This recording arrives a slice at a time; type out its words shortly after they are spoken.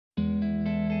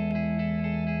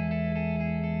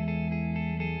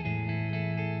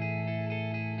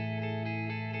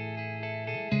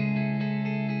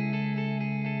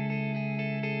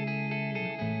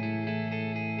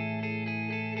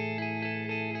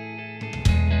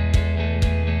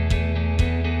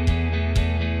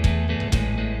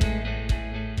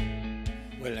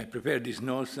prepared these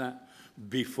notes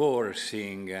before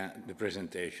seeing the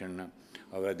presentation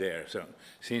of Adair. So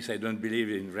since I don't believe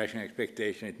in rational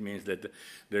expectation, it means that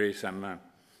there is some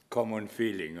common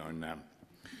feeling on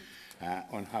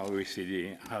how we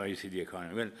see the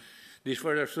economy. Well, these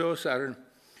further thoughts are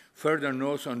further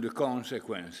notes on the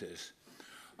consequences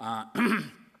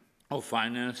of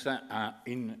finance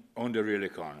on the real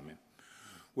economy.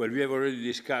 Well, we have already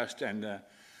discussed, and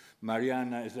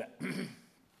Mariana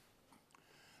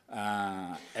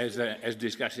has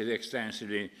discussed it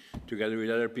extensively together with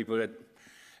other people, that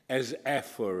as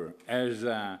effort, as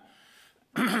a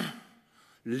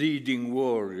leading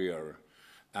warrior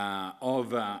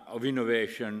of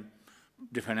innovation,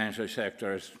 the financial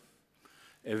sector has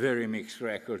a very mixed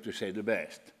record, to say the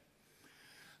best.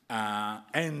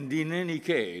 And in any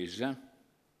case,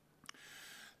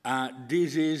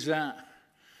 this is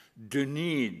the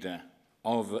need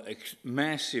of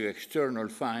massive external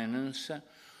finance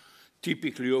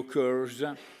typically occurs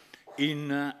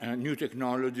in new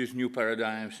technologies, new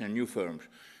paradigms, and new firms,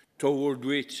 toward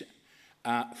which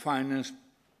finance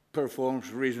performs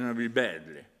reasonably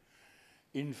badly.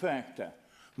 In fact,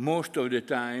 most of the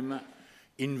time,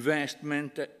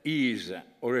 investment is,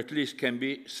 or at least can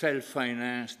be,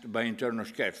 self-financed by internal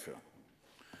cash flow.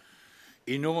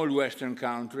 In all Western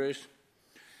countries,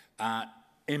 a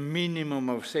minimum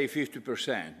of, say,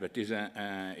 50%, but is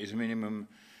a minimum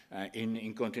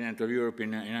in continental Europe,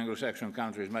 in Anglo-Saxon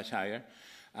countries much higher,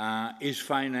 is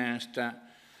financed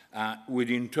with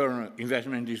internal,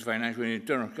 investment is financed with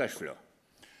internal cash flow.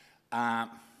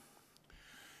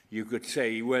 You could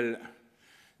say, well,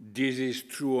 this is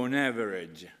true on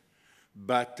average,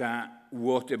 but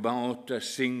what about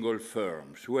single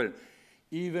firms? Well,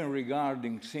 even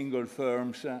regarding single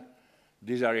firms,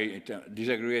 these are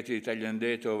disaggregated Italian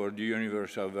data over the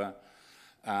universe of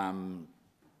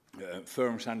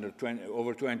firms under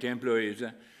over 20 employees.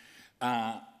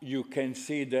 You can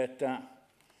see that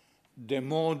the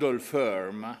model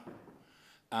firm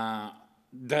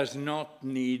does not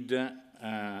need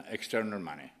external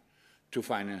money to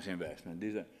finance investment.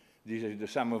 These are the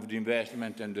sum of the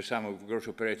investment and the sum of gross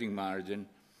operating margin.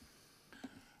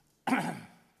 And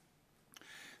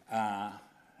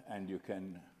you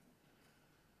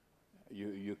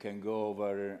can go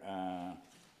over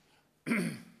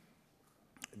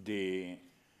the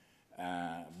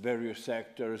various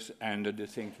sectors, and the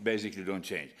things basically don't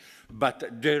change.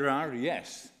 But there are,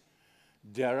 yes,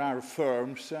 there are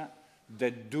firms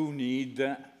that do need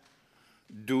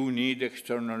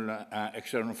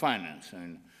external finance,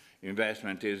 and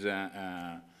investment is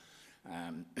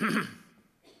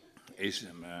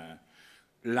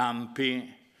lumpy,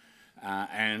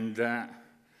 and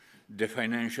the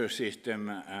financial system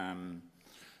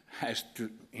has to,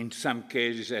 in some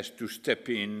cases, has to step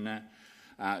in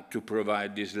to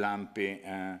provide this lumpy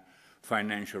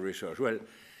financial resource. Well,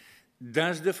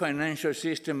 does the financial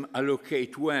system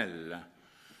allocate well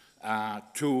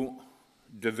to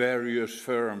the various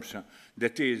firms?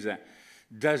 That is,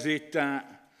 does it, the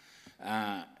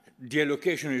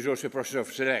allocation is also a process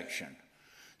of selection.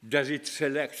 Does it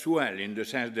select well, in the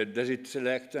sense that does it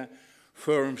select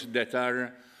firms that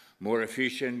are more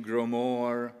efficient, grow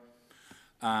more?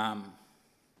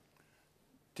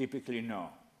 Typically, no.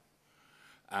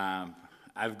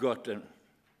 I've got the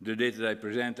data that I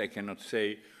present. I cannot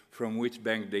say from which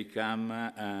bank they come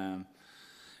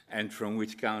and from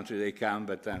which country they come,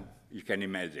 but you can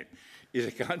imagine. It's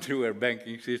a country where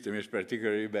banking system is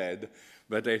particularly bad,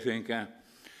 but I think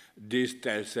this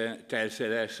tells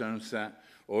lessons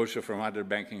also from other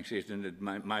banking systems that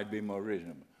might be more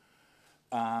reasonable.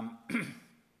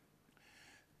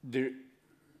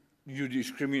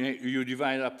 You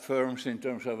divide up firms in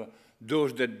terms of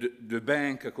those that the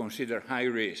bank consider high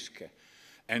risk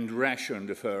and ration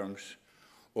the firms,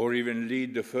 or even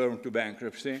lead the firm to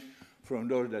bankruptcy, from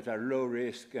those that are low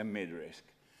risk and mid risk.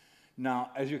 Now,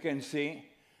 as you can see,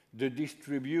 the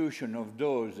distribution of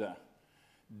those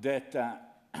that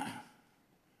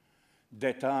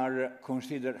are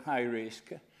considered high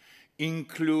risk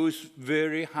includes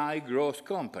very high growth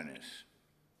companies.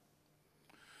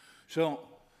 So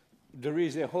there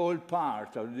is a whole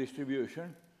part of the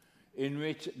distribution in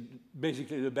which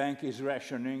basically the bank is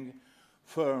rationing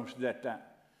firms that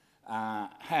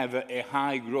have a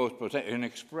high growth potential, an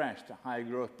expressed high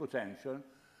growth potential,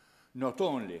 not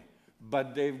only,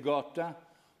 but they've got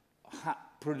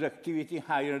productivity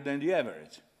higher than the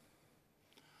average.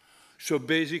 So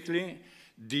basically,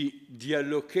 the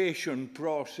allocation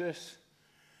process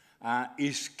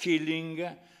is killing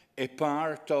a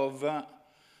part of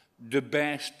the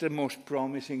best, most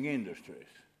promising industries.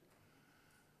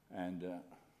 And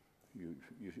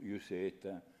you see it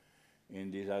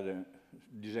in these other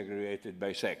disaggregated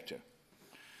by sector.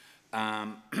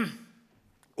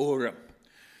 Or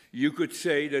you could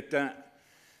say that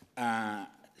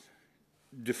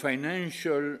the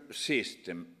financial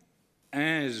system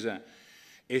as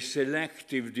a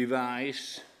selective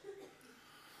device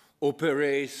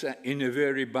operates in a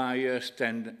very biased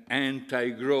and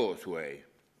anti-growth way.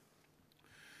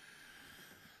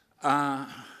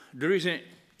 There is a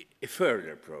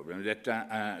further problem that,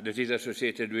 that is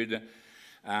associated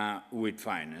with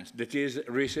finance, that is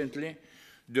recently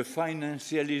the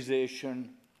financialization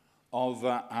of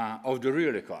the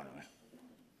real economy.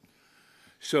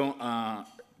 So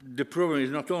the problem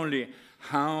is not only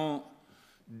how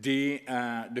the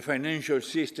financial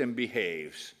system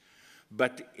behaves,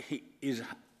 but is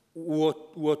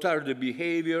what are the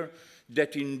behavior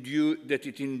that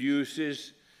it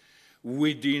induces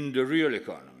within the real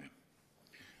economy.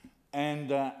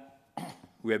 And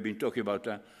we have been talking about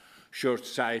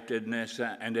short-sightedness,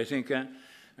 and I think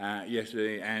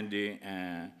yesterday Andy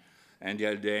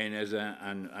Haldane has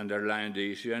underlined the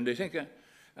issue, and I think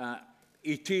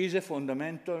it is a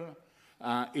fundamental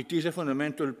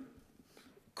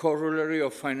corollary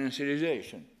of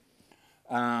financialization.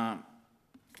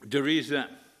 There is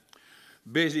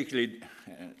basically,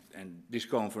 and this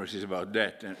conference is about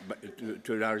that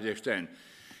to a large extent,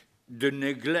 the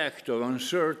neglect of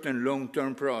uncertain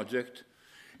long-term projects.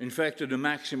 In fact, the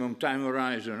maximum time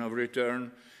horizon of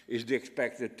return is the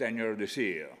expected tenure of the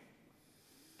CEO,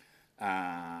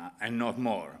 and not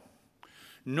more.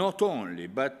 Not only,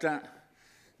 but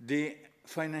the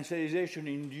financialization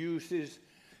induces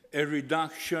a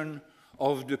reduction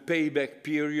of the payback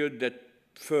period that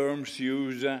firms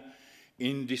use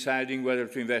in deciding whether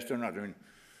to invest or not. I mean,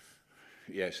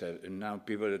 yes, now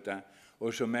people that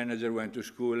also managers went to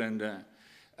school and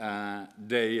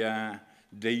they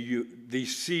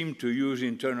seem to use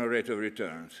internal rate of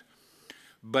returns.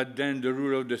 But then the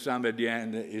rule of the thumb at the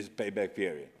end is payback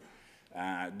period.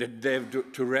 They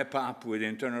have to wrap up with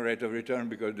internal rate of return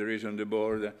because there is on the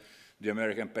board the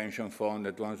American pension fund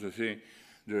that wants to see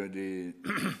the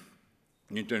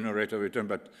internal rate of return,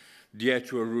 but the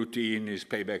actual routine is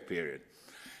payback period.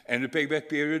 And the payback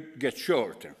period gets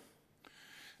shorter.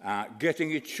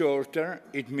 Getting it shorter,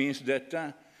 it means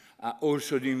that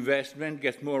also the investment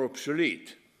gets more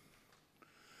obsolete.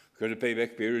 Because the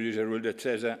payback period is a rule that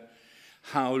says,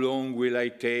 how long will I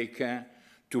take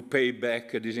to pay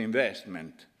back this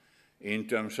investment in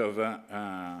terms of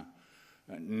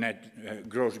net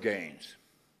gross gains?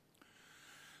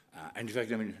 And in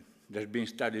fact, I mean, there's been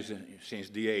studies since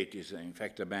the 80s, in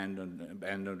fact,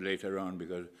 abandoned later on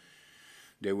because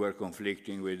they were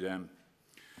conflicting with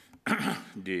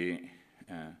the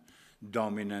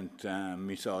dominant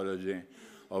mythology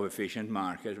of efficient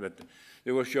markets, but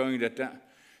they were showing that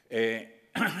a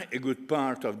good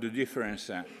part of the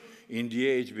difference in the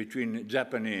age between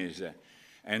Japanese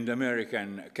and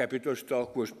American capital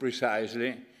stock was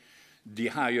precisely the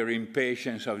higher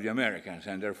impatience of the Americans,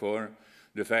 and therefore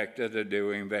the fact that they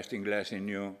were investing less in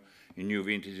new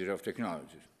vintages of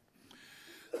technologies.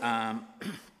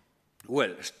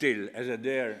 Well, still, as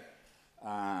Adair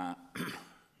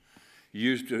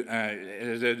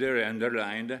as Adair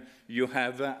underlined, you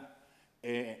have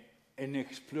an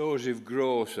explosive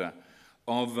growth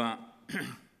of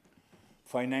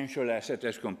financial assets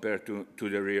as compared to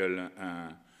the real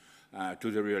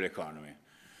economy.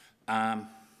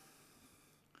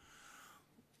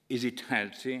 Is it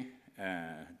healthy?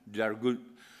 There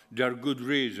are good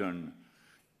reasons,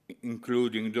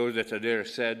 including those that Adair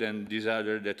said and these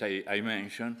others that I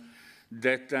mentioned,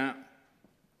 that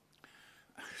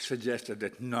suggested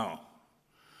that no,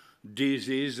 this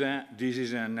is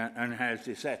an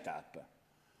unhealthy setup.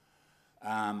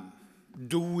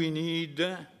 Do we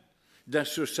need,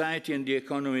 does society and the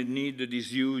economy need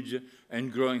this huge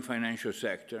and growing financial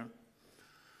sector?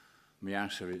 The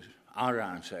answer is, our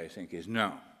answer, I think, is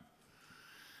no.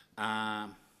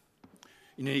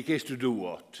 In any case, to do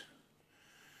what?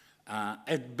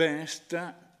 At best,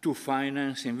 to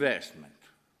finance investment.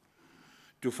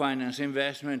 To finance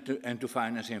investment and to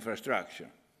finance infrastructure.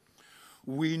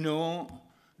 We know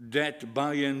that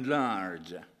by and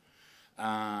large,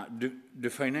 the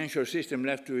financial system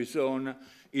left to its own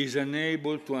is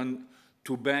unable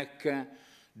to back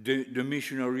the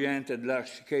mission-oriented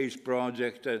large-scale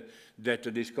project that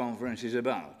this conference is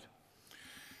about.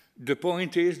 The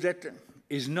point is that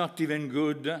it's not even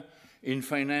good in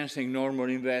financing normal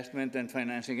investment and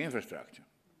financing infrastructure.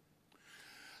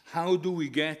 How do we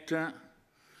get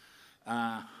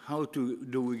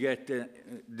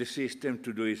the system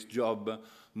to do its job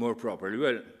more properly?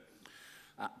 Well,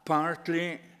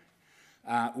 partly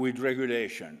with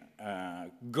regulation.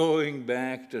 Going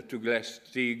back to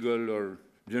Glass-Steagall or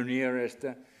the nearest,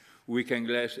 we can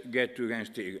get to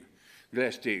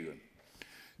Glass-Steagall.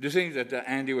 The thing that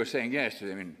Andy was saying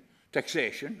yesterday, I mean,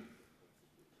 taxation,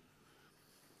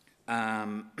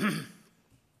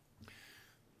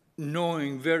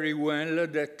 knowing very well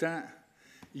that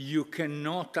you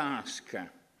cannot ask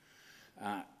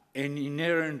an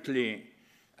inherently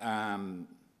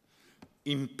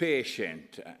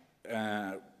impatient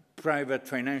private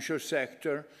financial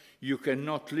sector, you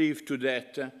cannot leave to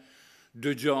that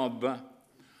the job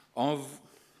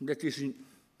that is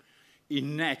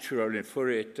unnatural for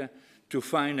it to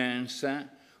finance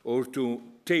or to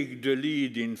take the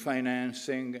lead in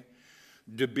financing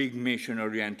the big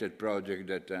mission-oriented project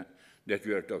that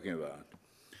we are talking about.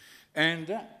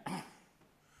 And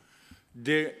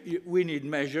we need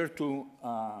measures to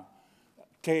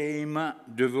tame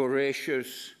the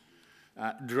voracious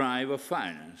drive of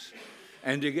finance.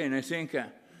 And again, I think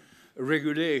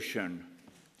regulation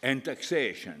and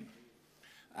taxation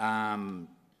are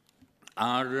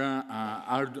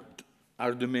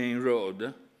the main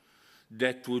road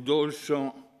that would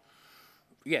also,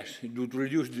 yes, it would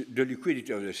reduce the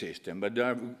liquidity of the system, but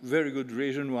there are very good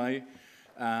reasons why,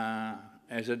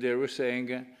 as Adair was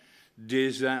saying,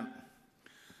 this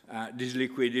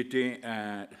liquidity,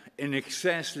 an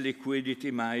excess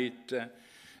liquidity might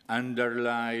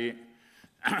underlie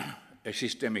a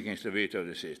systemic instability of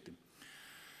the system.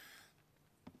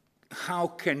 How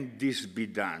can this be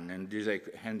done? And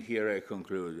here I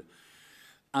conclude.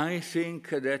 I think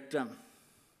that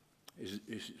is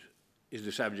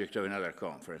the subject of another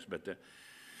conference, but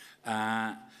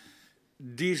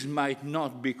this might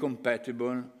not be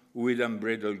compatible with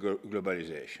unbridled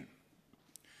globalization.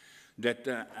 That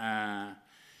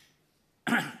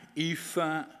if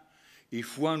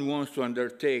one wants to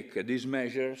undertake these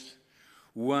measures,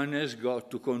 one has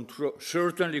got to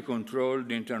certainly control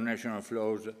the international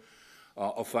flows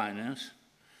of finance,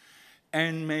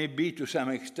 and maybe to some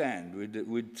extent,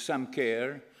 with some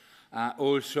care,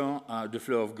 also the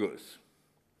flow of goods.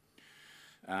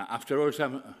 After all,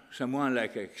 someone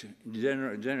like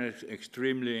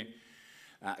extremely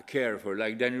careful,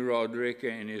 like Danny Roderick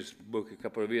in his book a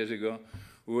couple of years ago,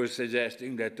 was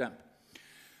suggesting that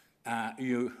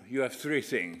you have three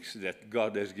things that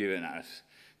God has given us: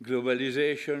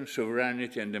 globalization,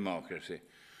 sovereignty, and democracy.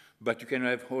 But you can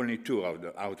have only two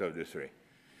out of the three.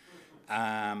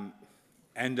 And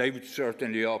I would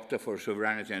certainly opt for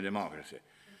sovereignty and democracy.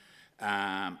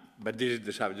 But this is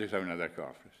the subject of another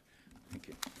conference. Thank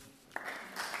you.